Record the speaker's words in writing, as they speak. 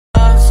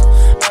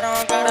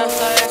Alright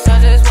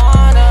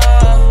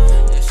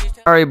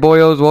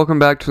boyos, welcome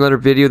back to another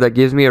video that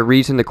gives me a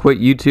reason to quit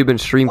YouTube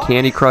and stream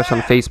Candy Crush on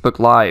Facebook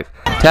Live.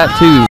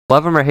 Tattoos.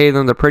 Love them or hate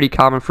them, they're pretty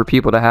common for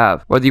people to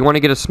have. Whether you want to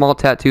get a small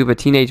tattoo of a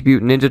Teenage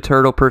Mutant Ninja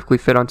Turtle perfectly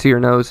fit onto your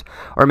nose,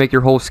 or make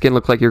your whole skin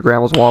look like your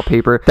grandma's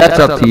wallpaper, that's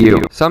up to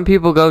you. Some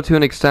people go to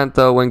an extent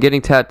though when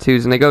getting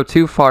tattoos, and they go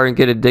too far and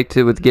get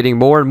addicted with getting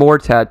more and more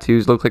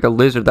tattoos look like a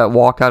lizard that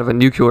walked out of a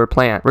nuclear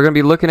plant. We're going to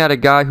be looking at a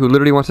guy who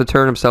literally wants to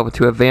turn himself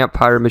into a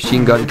vampire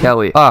Machine Gun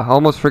Kelly.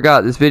 Almost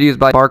forgot, this video is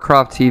by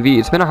BarCroft TV.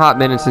 It's been a hot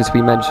minute since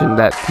we mentioned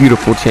that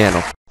beautiful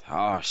channel.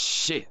 Oh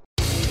shit.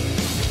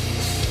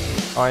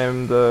 I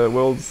am the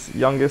world's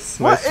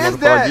youngest, most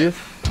modified youth.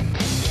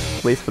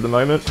 At least for the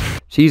moment.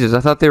 Jesus, I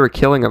thought they were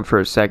killing him for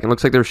a second.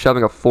 Looks like they were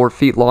shoving a 4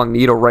 feet long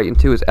needle right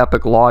into his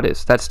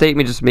epiglottis. That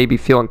statement just made me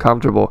feel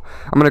uncomfortable.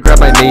 I'm gonna grab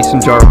my mason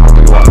jar while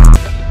we walk.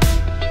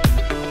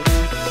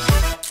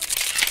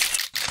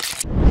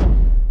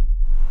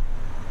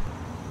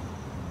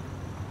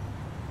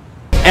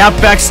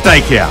 Outback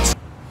Steakhouse.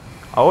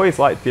 I always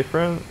like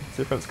different.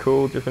 Different's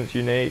cool, different's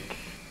unique.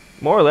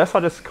 More or less, I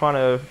just kind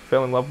of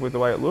fell in love with the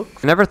way it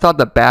looks. I never thought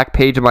the back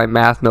page of my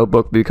math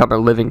notebook would become a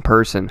living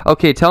person.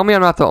 Okay, tell me I'm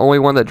not the only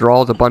one that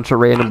draws a bunch of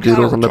random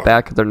doodles on the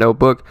back of their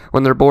notebook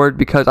when they're bored,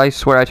 because I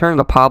swear I turned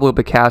into Pablo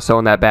Picasso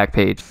on that back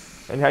page.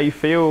 And how you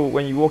feel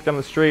when you walk down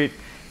the street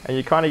and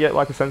you kind of get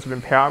like a sense of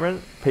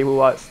empowerment. People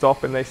like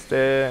stop and they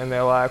stare and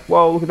they're like,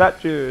 whoa, look at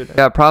that dude.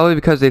 Yeah, probably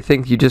because they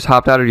think you just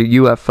hopped out of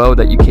your UFO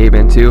that you came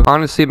into.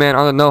 Honestly, man,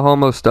 on the no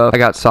homo stuff, I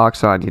got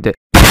socks on. You did.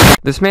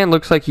 This man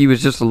looks like he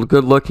was just a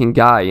good-looking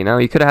guy, you know?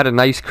 He could have had a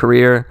nice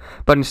career,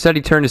 but instead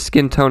he turned his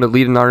skin tone to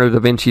Leonardo da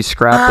Vinci's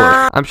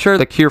scrapbook. I'm sure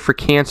the cure for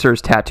cancer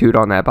is tattooed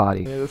on that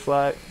body. You're just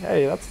like,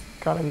 hey, that's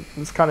kind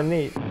of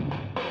neat.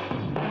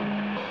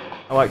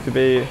 I like to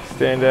be a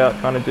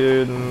standout kind of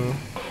dude and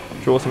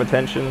draw some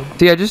attention.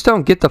 See, I just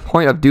don't get the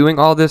point of doing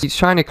all this. He's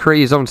trying to create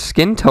his own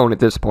skin tone at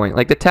this point.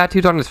 Like, the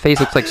tattoos on his face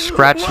looks like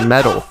scratched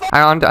metal.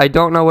 I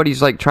don't know what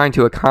he's, like, trying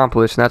to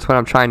accomplish, and that's what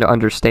I'm trying to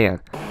understand.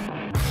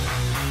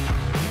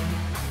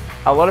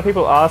 A lot of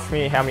people ask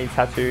me how many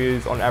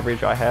tattoos on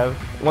average I have.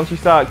 Once you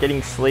start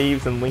getting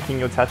sleeves and linking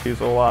your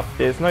tattoos all up,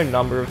 there's no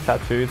number of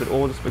tattoos, it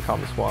all just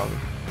becomes one.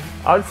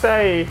 I would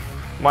say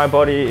my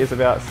body is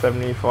about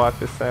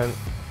 75%,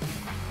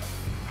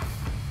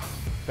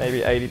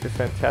 maybe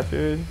 80%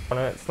 tattooed.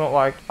 It's not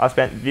like I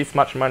spent this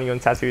much money on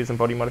tattoos and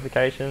body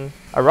modification.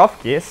 A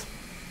rough guess,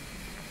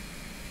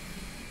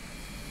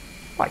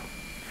 like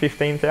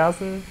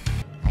 15,000.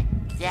 I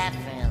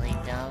definitely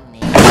don't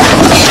need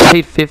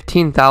Paid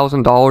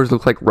 $15,000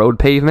 look like road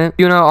pavement.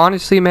 You know,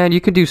 honestly, man,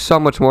 you could do so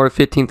much more with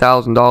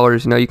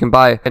 $15,000. You know, you can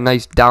buy a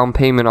nice down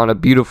payment on a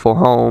beautiful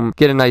home,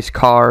 get a nice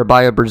car,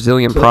 buy a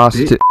Brazilian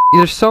prostitute.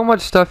 There's so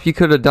much stuff you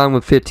could have done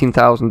with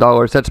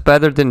 $15,000. That's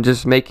better than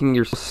just making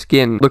your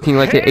skin looking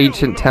like an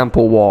ancient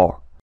temple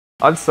wall.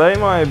 I'd say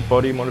my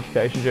body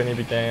modification journey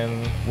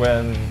began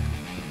when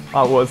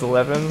I was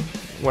 11,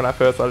 when I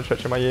first started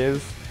stretching my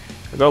ears.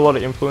 I got a lot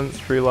of influence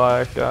through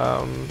like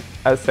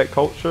Aztec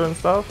culture and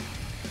stuff,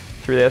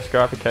 through their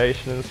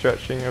scarification and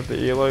stretching of the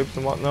earlobes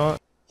and whatnot.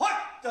 What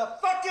the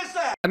fuck is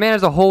that? That man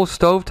has a whole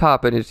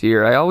stovetop in his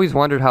ear. I always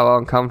wondered how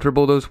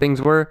uncomfortable those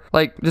things were.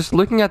 Like, just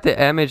looking at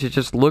the image, it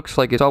just looks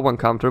like it's so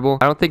uncomfortable.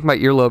 I don't think my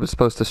earlobe is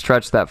supposed to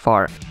stretch that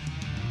far.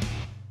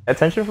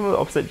 Attention from the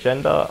opposite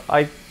gender,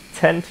 I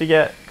tend to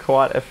get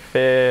quite a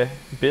fair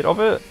bit of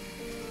it.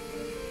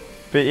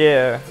 But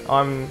yeah,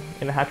 I'm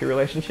in a happy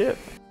relationship.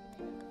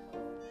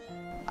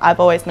 I've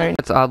always known.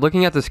 It's odd.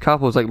 Looking at this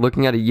couple is like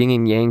looking at a yin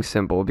and yang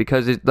symbol,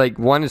 because it's like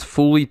one is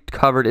fully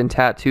covered in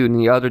tattoo and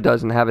the other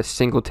doesn't have a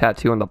single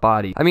tattoo on the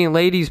body. I mean,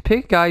 ladies,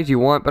 pick guys you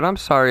want, but I'm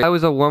sorry. If I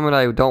was a woman,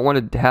 I don't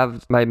want to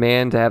have my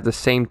man to have the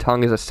same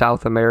tongue as a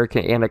South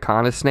American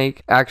anaconda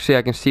snake. Actually,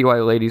 I can see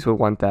why ladies would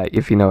want that,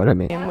 if you know what I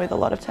mean. With a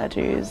lot of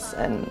tattoos,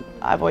 and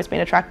I've always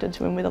been attracted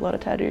to him with a lot of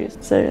tattoos.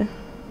 So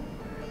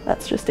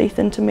that's just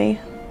Ethan to me.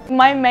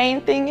 My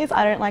main thing is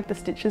I don't like the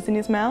stitches in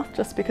his mouth,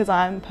 just because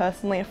I'm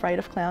personally afraid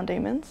of clown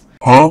demons.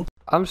 Huh?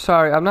 I'm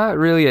sorry, I'm not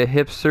really a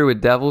hipster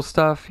with devil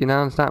stuff, you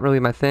know, it's not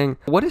really my thing.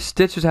 What does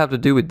stitches have to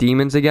do with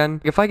demons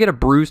again? If I get a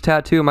bruise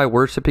tattoo, am I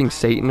worshipping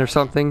Satan or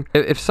something?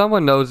 If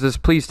someone knows this,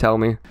 please tell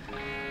me.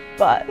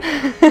 But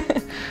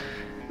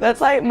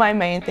that's like my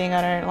main thing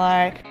I don't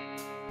like.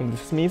 And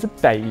this is me as a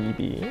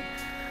baby.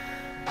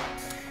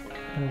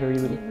 I'm very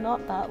little. You're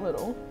not that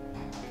little.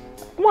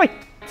 I'm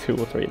like 2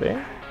 or 3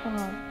 there.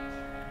 Oh,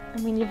 I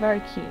mean, you're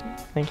very cute.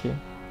 Thank you.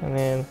 And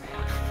then...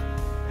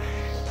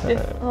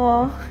 yeah.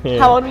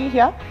 How old were you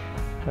here?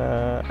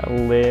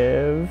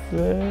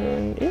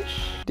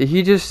 11-ish. Did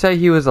he just say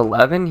he was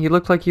 11? He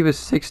looked like he was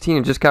 16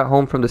 and just got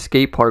home from the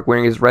skate park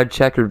wearing his red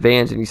checkered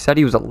Vans, and he said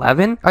he was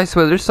 11? I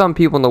swear, there's some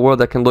people in the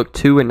world that can look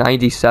 2 and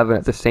 97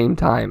 at the same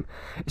time.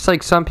 It's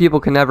like some people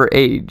can never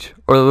age,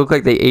 or they look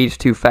like they age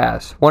too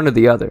fast. One or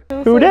the other.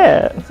 Who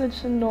dat?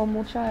 Such a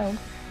normal child.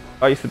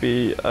 I used to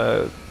be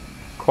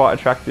quite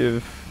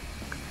attractive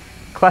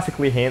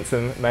classically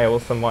handsome male,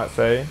 some might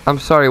say. I'm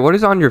sorry, what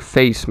is on your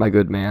face, my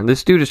good man?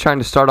 This dude is trying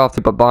to start off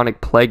the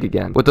bubonic plague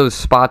again with those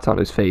spots on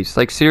his face.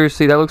 Like,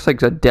 seriously, that looks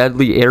like a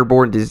deadly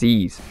airborne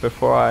disease.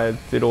 Before I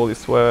did all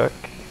this work,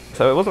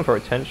 so it wasn't for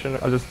attention,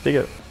 I just dig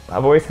it.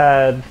 I've always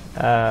had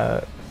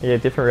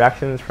different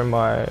reactions from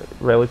my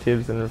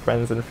relatives and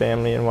friends and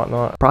family and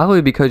whatnot.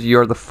 Probably because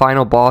you're the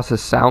final boss of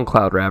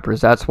SoundCloud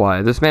rappers, that's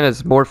why. This man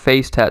has more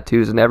face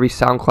tattoos than every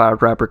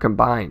SoundCloud rapper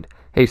combined.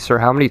 Hey sir,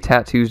 how many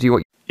tattoos do you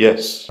want?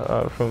 Yes.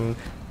 From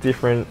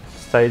different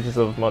stages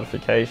of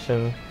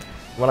modification.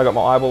 When I got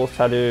my eyeballs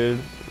tattooed,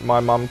 my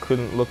mum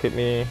couldn't look at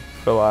me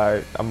for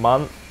like a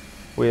month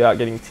without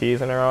getting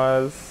tears in her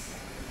eyes.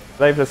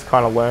 They've just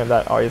kind of learned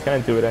that, oh, he's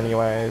going to do it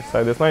anyway,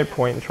 so there's no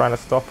point in trying to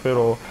stop it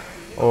or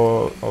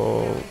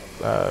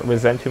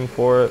resent him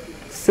for it.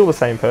 Still the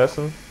same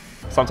person.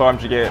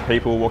 Sometimes you get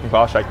people walking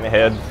past shaking their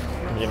head,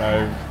 you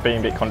know, being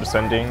a bit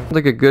condescending.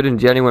 Like a good and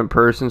genuine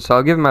person, so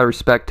I'll give him my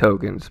respect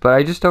tokens, but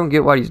I just don't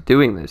get why he's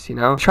doing this, you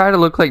know? Try to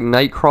look like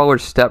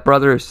Nightcrawler's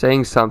stepbrother is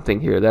saying something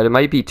here that it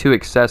might be too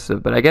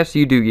excessive, but I guess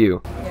you do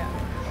you.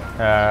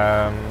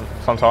 Yeah.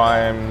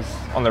 Sometimes,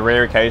 on the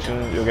rare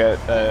occasion, you'll get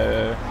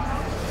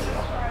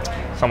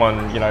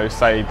someone, you know,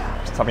 say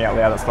something out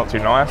loud that's not too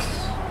nice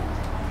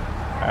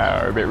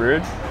or a bit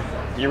rude.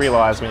 You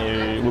realise when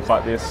you look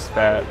like this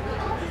that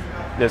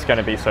there's going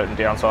to be certain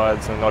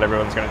downsides and not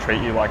everyone's going to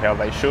treat you like how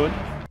they should.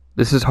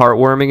 This is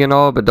heartwarming and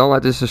all, but don't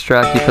let this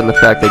distract you from the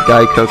fact that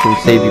Geico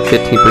can save you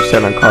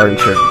 15% on car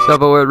insurance. So,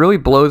 but what really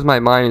blows my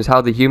mind is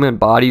how the human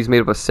body is made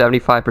up of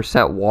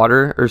 75%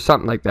 water or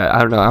something like that. I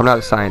don't know, I'm not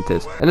a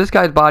scientist. And this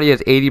guy's body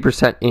has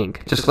 80%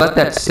 ink. Just let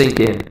that sink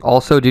in.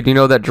 Also, did you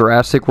know that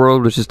Jurassic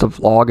World was just a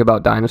vlog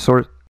about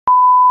dinosaurs?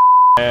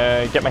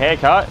 Get my hair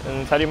cut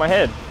and tattoo my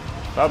head.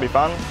 That'll be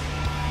fun.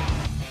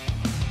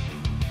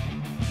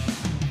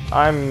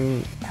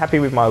 I'm happy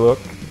with my look,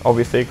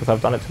 obviously, because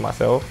I've done it to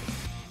myself.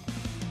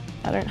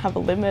 I don't have a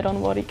limit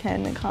on what he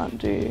can and can't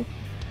do.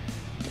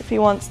 If he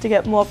wants to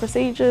get more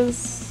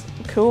procedures,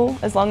 cool.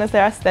 As long as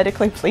they're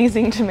aesthetically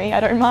pleasing to me, I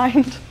don't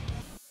mind.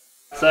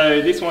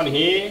 So this one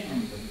here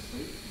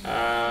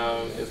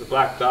is a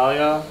Black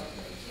Dahlia.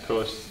 Of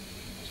course,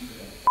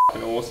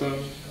 f***ing awesome.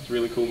 It's a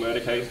really cool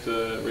murder case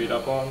to read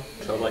up on.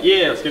 So I was like,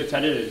 yeah, let's get it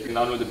tattooed.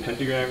 None with a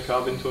pentagram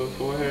carved into her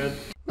forehead.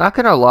 Not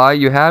gonna lie,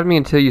 you had me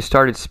until you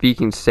started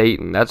speaking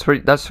Satan. That's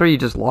where you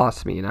just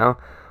lost me, you know?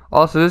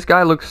 Also, this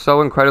guy looks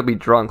so incredibly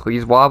drunk.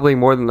 He's wobbling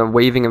more than the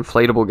waving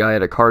inflatable guy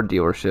at a car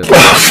dealership.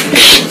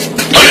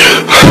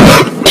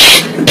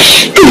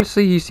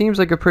 Honestly, he seems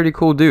like a pretty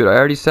cool dude. I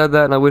already said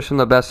that and I wish him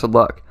the best of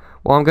luck.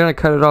 Well, I'm gonna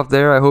cut it off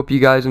there. I hope you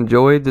guys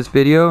enjoyed this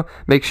video.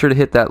 Make sure to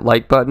hit that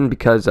like button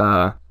because,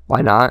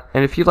 why not?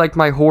 And if you like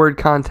my horrid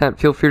content,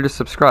 feel free to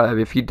subscribe.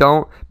 If you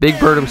don't, Big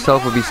Bird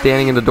himself will be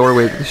standing in the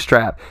doorway with the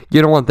strap.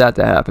 You don't want that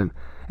to happen.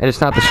 And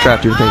it's not the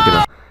strap you're thinking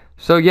of.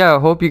 So yeah, I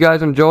hope you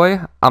guys enjoy.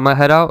 I'm gonna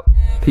head out.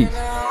 Peace.